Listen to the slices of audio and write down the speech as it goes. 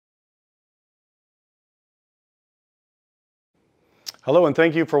Hello and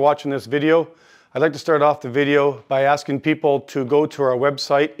thank you for watching this video. I'd like to start off the video by asking people to go to our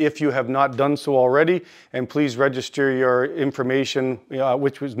website if you have not done so already, and please register your information,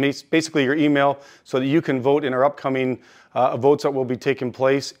 which was basically your email, so that you can vote in our upcoming votes that will be taking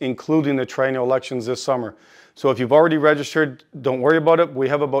place, including the triennial elections this summer. So if you've already registered, don't worry about it. We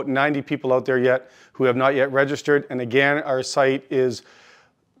have about 90 people out there yet who have not yet registered. And again, our site is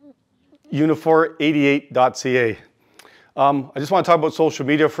unifor88.ca. I just want to talk about social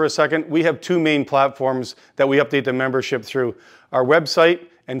media for a second. We have two main platforms that we update the membership through: our website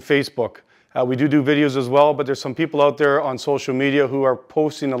and Facebook. We do videos as well, but there's some people out there on social media who are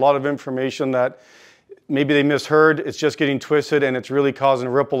posting a lot of information that maybe they misheard. It's just getting twisted and it's really causing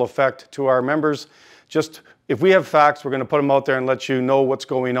a ripple effect to our members. Just if we have facts, we're going to put them out there and let you know what's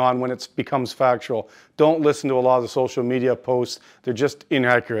going on when it becomes factual. Don't listen to a lot of the social media posts. They're just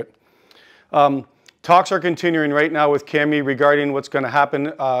inaccurate. Talks are continuing right now with Cami regarding what's going to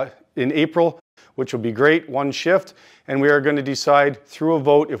happen in April, which will be great, one shift, and we are going to decide through a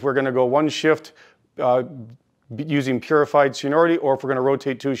vote if we're going to go one shift using purified seniority or if we're going to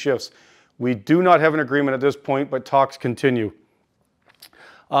rotate two shifts. We do not have an agreement at this point, but talks continue.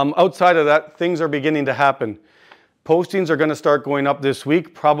 Outside of that, things are beginning to happen. Postings are going to start going up this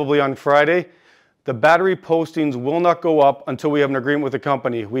week, probably on Friday. The battery postings will not go up until we have an agreement with the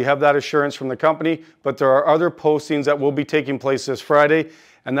company. We have that assurance from the company, but there are other postings that will be taking place this Friday,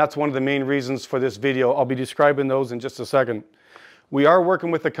 and that's one of the main reasons for this video. I'll be describing those in just a second. We are working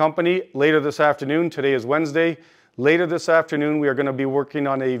with the company later this afternoon. Today is Wednesday. Later this afternoon, we are going to be working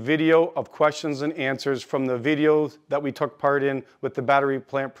on a video of questions and answers from the video that we took part in with the battery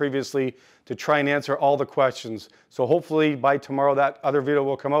plant previously to try and answer all the questions. So hopefully by tomorrow that other video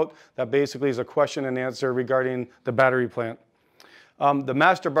will come out that basically is a question and answer regarding the battery plant. The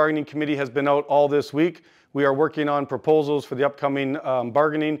Master Bargaining Committee has been out all this week. We are working on proposals for the upcoming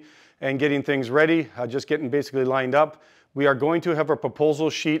bargaining and getting things ready, just getting basically lined up. We are going to have a proposal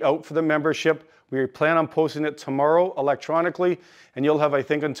sheet out for the membership. We plan on posting it tomorrow electronically, and you'll have, I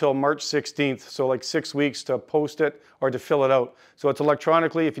think, until March 16th, so like 6 weeks to post it or to fill it out. So it's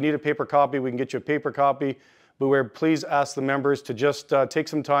electronically. If you need a paper copy, we can get you a paper copy. But please ask the members to just take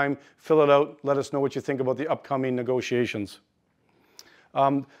some time, fill it out, let us know what you think about the upcoming negotiations.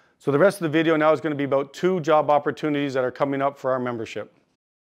 So the rest of the video now is going to be about two job opportunities that are coming up for our membership.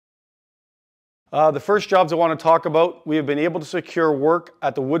 The first jobs I want to talk about, we have been able to secure work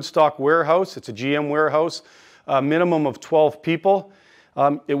at the Woodstock warehouse. It's a GM warehouse, a minimum of 12 people.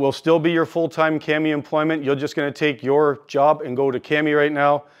 It will still be your full-time Cami employment. You're just going to take your job and go to Cami right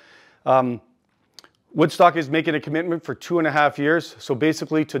now. Woodstock is making a commitment for 2.5 years, so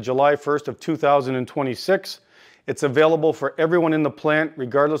basically to July 1st of 2026. It's available for everyone in the plant,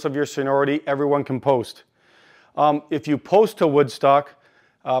 regardless of your seniority. Everyone can post. If you post to Woodstock,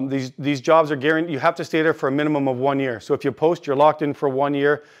 these jobs are guaranteed. You have to stay there for a minimum of 1 year. So if you post, you're locked in for 1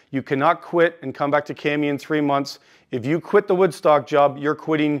 year. You cannot quit and come back to Cami in 3 months. If you quit the Woodstock job, you're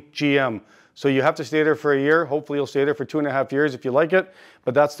quitting GM. So you have to stay there for a year. Hopefully you'll stay there for 2.5 years if you like it,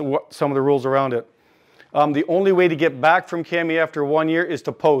 but that's some of the rules around it. The only way to get back from Cami after 1 year is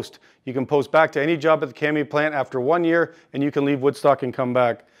to post. You can post back to any job at the Cami plant after 1 year, and you can leave Woodstock and come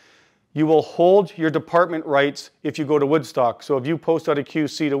back. You will hold your department rights if you go to Woodstock. So if you post out a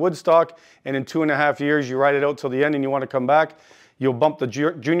QC to Woodstock and in 2.5 years you ride it out till the end and you want to come back, you'll bump the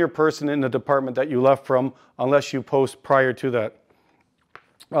junior person in the department that you left from unless you post prior to that.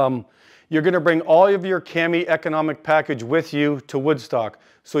 You're going to bring all of your Cami economic package with you to Woodstock.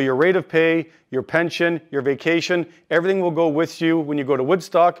 So your rate of pay, your pension, your vacation, everything will go with you when you go to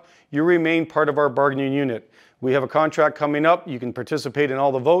Woodstock. You remain part of our bargaining unit. We have a contract coming up. You can participate in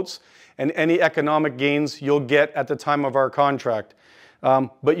all the votes, and any economic gains you'll get at the time of our contract.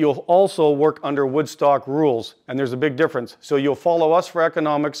 But you'll also work under Woodstock rules, and there's a big difference. So you'll follow us for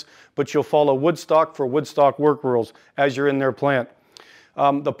economics, but you'll follow Woodstock for Woodstock work rules as you're in their plant.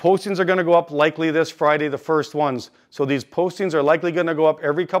 The postings are going to go up likely this Friday, the first ones. So these postings are likely going to go up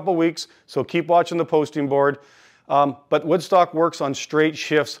every couple weeks, so keep watching the posting board. But Woodstock works on straight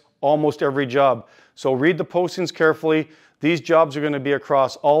shifts almost every job. So read the postings carefully. These jobs are going to be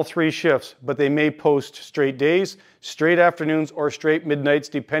across all 3 shifts, but they may post straight days, straight afternoons, or straight midnights,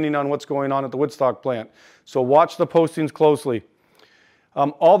 depending on what's going on at the Woodstock plant. So watch the postings closely.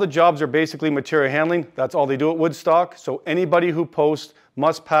 All the jobs are basically material handling. That's all they do at Woodstock. So anybody who posts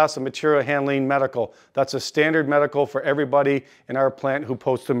must pass a material handling medical. That's a standard medical for everybody in our plant who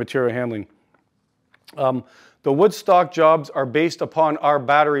posts to material handling. The Woodstock jobs are based upon our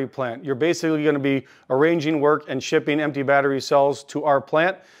battery plant. You're basically going to be arranging work and shipping empty battery cells to our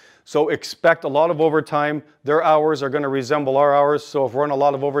plant. So expect a lot of overtime. Their hours are going to resemble our hours. So if we're on a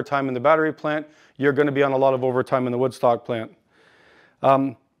lot of overtime in the battery plant, you're going to be on a lot of overtime in the Woodstock plant.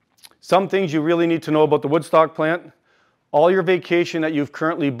 Some things you really need to know about the Woodstock plant. All your vacation that you've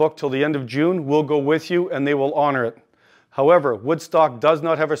currently booked till the end of June will go with you and they will honor it. However, Woodstock does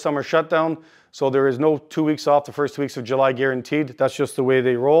not have a summer shutdown, so there is no 2 weeks off the first 2 weeks of July guaranteed. That's just the way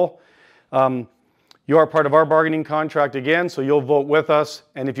they roll. You are part of our bargaining contract again, so you'll vote with us,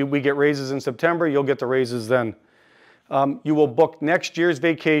 and if we get raises in September, you'll get the raises then. You will book next year's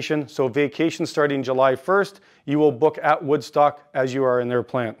vacation, so vacation starting July 1st, you will book at Woodstock as you are in their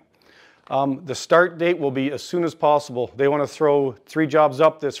plant. The start date will be as soon as possible. They want to throw 3 jobs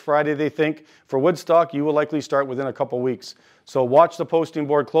up this Friday, they think. For Woodstock, you will likely start within a couple weeks. So watch the posting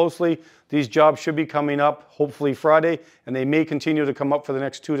board closely. These jobs should be coming up hopefully Friday, and they may continue to come up for the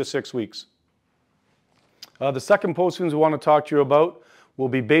next 2 to 6 weeks. The second postings we want to talk to you about will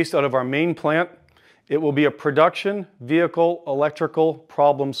be based out of our main plant. It will be a production vehicle electrical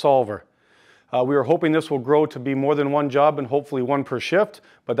problem solver. We are hoping this will grow to be more than 1 job and hopefully 1 per shift,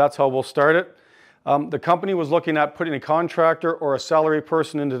 but that's how we'll start it. The company was looking at putting a contractor or a salary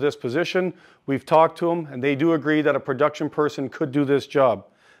person into this position. We've talked to them and they do agree that a production person could do this job,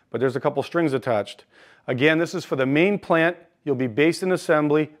 but there's a couple strings attached. Again, this is for the main plant. You'll be based in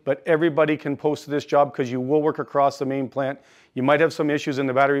assembly, but everybody can post to this job because you will work across the main plant. You might have some issues in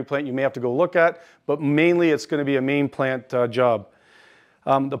the battery plant you may have to go look at, but mainly it's going to be a main plant job.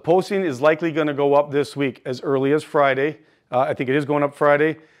 The posting is likely going to go up this week as early as Friday. I think it is going up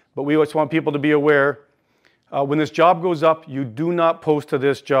Friday, but we always want people to be aware. When this job goes up, you do not post to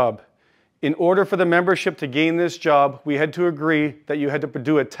this job. In order for the membership to gain this job, we had to agree that you had to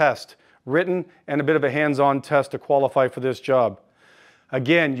do a test, written and a bit of a hands-on test to qualify for this job.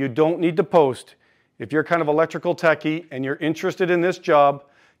 Again, you don't need to post. If you're kind of electrical techie and you're interested in this job,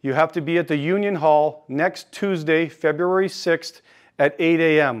 you have to be at the Union Hall next Tuesday, February 6th at 8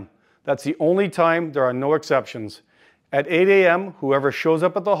 a.m. That's the only time. There are no exceptions. At 8 a.m., whoever shows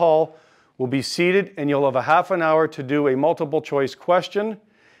up at the hall will be seated and you'll have a half an hour to do a multiple choice question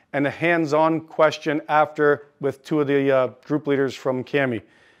and a hands-on question after with 2 of the group leaders from CAMI.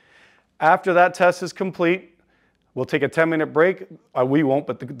 After that test is complete, we'll take a 10-minute break. We won't,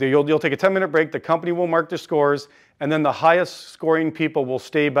 but you'll take a 10-minute break. The company will mark the scores, and then the highest scoring people will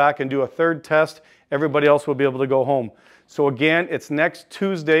stay back and do a 3rd test. Everybody else will be able to go home. So again, it's next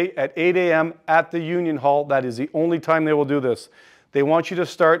Tuesday at 8 a.m. at the Union Hall. That is the only time they will do this. They want you to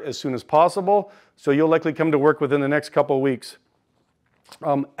start as soon as possible, so you'll likely come to work within the next couple of weeks.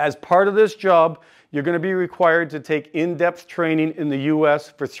 As part of this job, you're going to be required to take in-depth training in the U.S.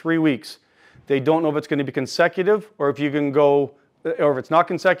 for 3 weeks. They don't know if it's going to be consecutive or if you can go, or if it's not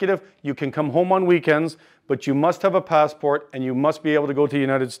consecutive, you can come home on weekends, but you must have a passport and you must be able to go to the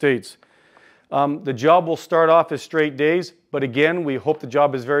United States. The job will start off as straight days, but again, we hope the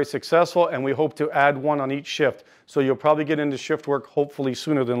job is very successful and we hope to add 1 on each shift. So you'll probably get into shift work hopefully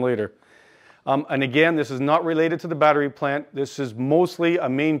sooner than later. And again, this is not related to the battery plant. This is mostly a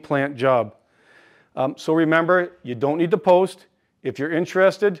main plant job. So remember, you don't need to post. If you're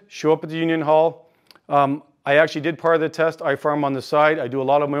interested, show up at the Union Hall. I actually did part of the test. I farm on the side. I do a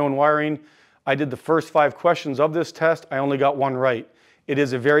lot of my own wiring. I did the first 5 questions of this test. I only got 1 right. It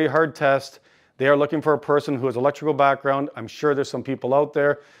is a very hard test. They are looking for a person who has electrical background. I'm sure there's some people out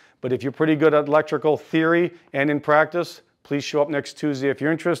there, but if you're pretty good at electrical theory and in practice, please show up next Tuesday if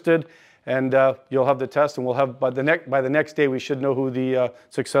you're interested, and you'll have the test, and we'll have by the next day we should know who the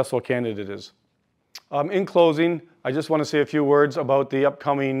successful candidate is. In closing, I just want to say a few words about the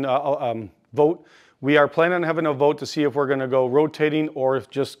upcoming vote. We are planning on having a vote to see if we're going to go rotating or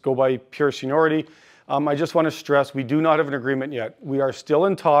if just go by pure seniority. I just want to stress we do not have an agreement yet. We are still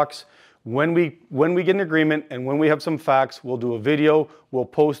in talks. When we get an agreement and when we have some facts, we'll do a video, we'll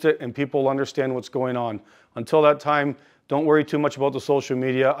post it, and people will understand what's going on. Until that time, don't worry too much about the social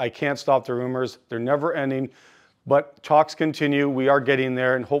media. I can't stop the rumors. They're never ending. But talks continue. We are getting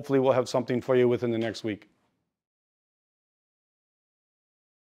there, and hopefully we'll have something for you within the next week.